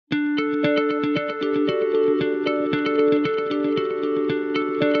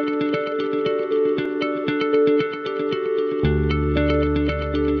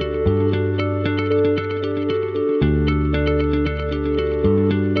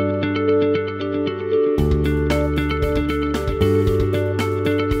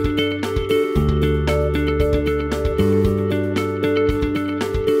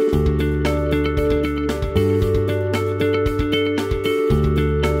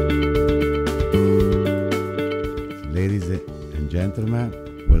gentlemen,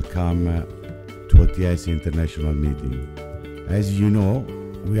 welcome to OTS International Meeting. As you know,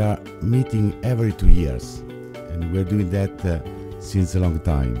 we are meeting every 2 years, and we're doing that since a long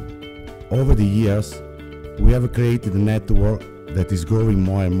time. Over the years, we have created a network that is growing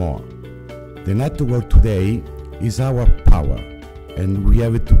more and more. The network today is our power, and we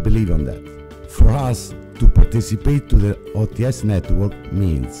have to believe on that. For us, to participate to the OTS network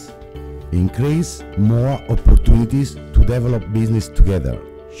means increase more opportunities to develop business together,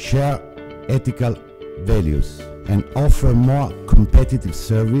 share ethical values, and offer more competitive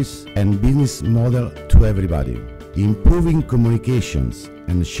service and business model to everybody. Improving communications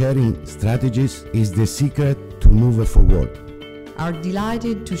and sharing strategies is the secret to move forward. Are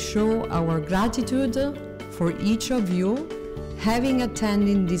delighted to show our gratitude for each of you having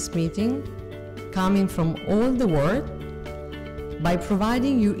attended this meeting, coming from all the world, by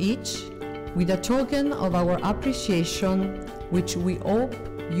providing you each with a token of our appreciation, which we hope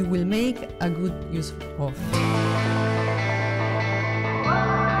you will make a good use of.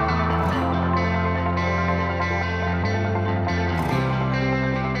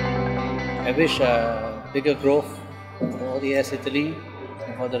 I wish bigger growth for ODS Italy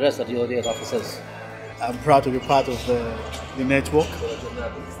and for the rest of the ODS officers. I'm proud to be part of the network.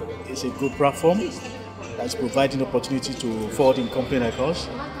 It's a good platform that's providing opportunity to forwarding company like us.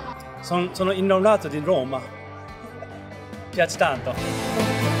 Sono innamorato di Roma, piace tanto.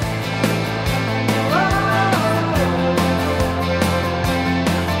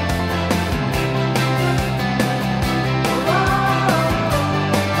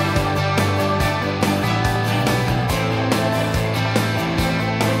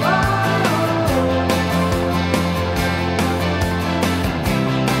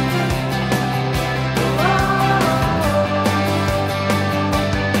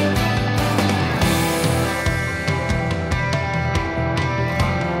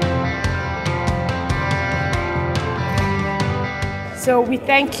 So we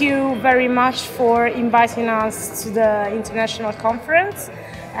thank you very much for inviting us to the international conference,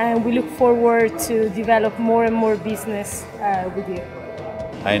 and we look forward to develop more and more business with you.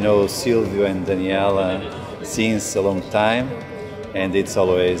 I know Silvio and Daniela since a long time, and it's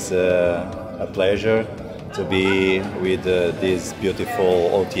always a pleasure to be with this beautiful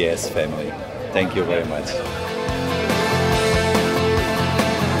OTS family. Thank you very much.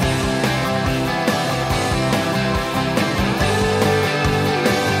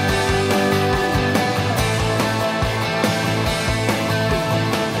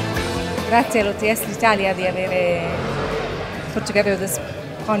 Grazie all'OTS Italia di aver put together this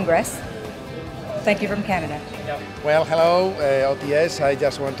congress. Thank you from Canada. Well, hello, OTS. I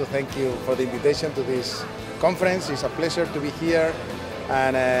just want to thank you for the invitation to this conference. It's a pleasure to be here,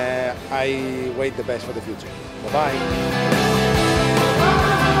 and I wait the best for the future. Bye-bye.